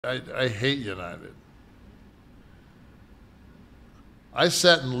I hate United. I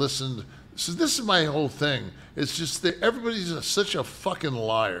sat and listened. So this is my whole thing. It's just that everybody's such a fucking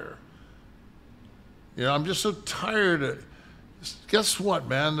liar. You know, I'm just so tired of, guess what,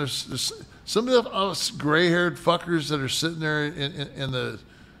 man? There's some of us gray-haired fuckers that are sitting there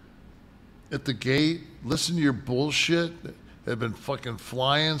at the gate, listening to your bullshit. They've been fucking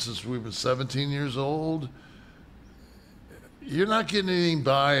flying since we were 17 years old. You're not getting anything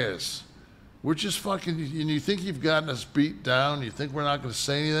by us. We're just fucking, and you think you've gotten us beat down, you think we're not going to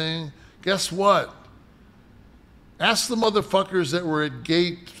say anything? Guess what? Ask the motherfuckers that were at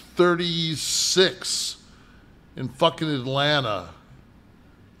gate 36 in fucking Atlanta,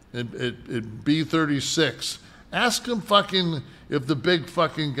 at B36. Ask them fucking if the big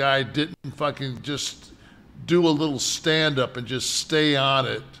fucking guy didn't fucking just do a little stand-up and just stay on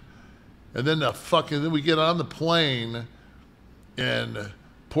it. And then then we get on the plane and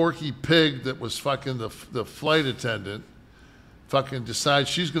Porky Pig, that was fucking the flight attendant, fucking decides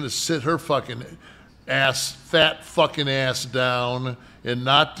she's going to sit her fucking fat fucking ass down and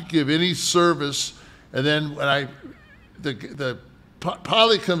not to give any service. And then when the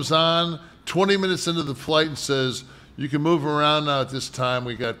pilot comes on 20 minutes into the flight and says, you can move around now at this time,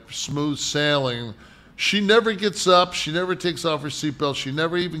 we got smooth sailing. She never gets up, she never takes off her seatbelt, she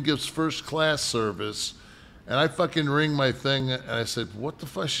never even gives first class service. And I fucking ring my thing, and I said, what the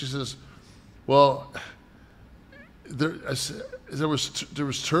fuck? She says, well, there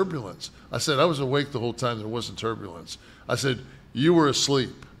was turbulence. I said, I was awake the whole time, there wasn't turbulence. I said, you were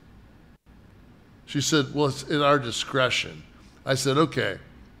asleep. She said, well, it's at our discretion. I said, okay.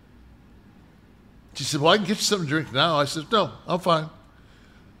 She said, well, I can get you something to drink now. I said, no, I'm fine.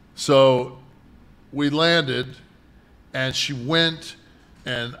 So we landed, and she went,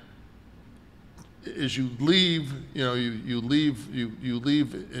 and as you leave, you know, you leave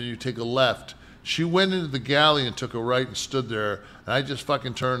and you take a left. She went into the galley and took a right and stood there, and I just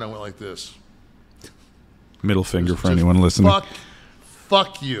fucking turned and I went like this. Middle finger for anyone listening.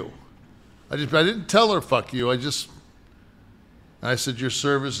 Fuck you. I didn't tell her fuck you. I said, your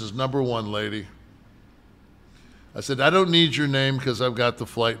service is number one, lady. I said, I don't need your name because I've got the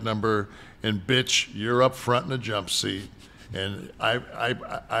flight number, and bitch, you're up front in a jump seat. And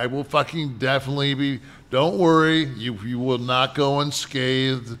I will fucking definitely be, don't worry, you will not go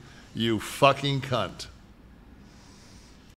unscathed, you fucking cunt.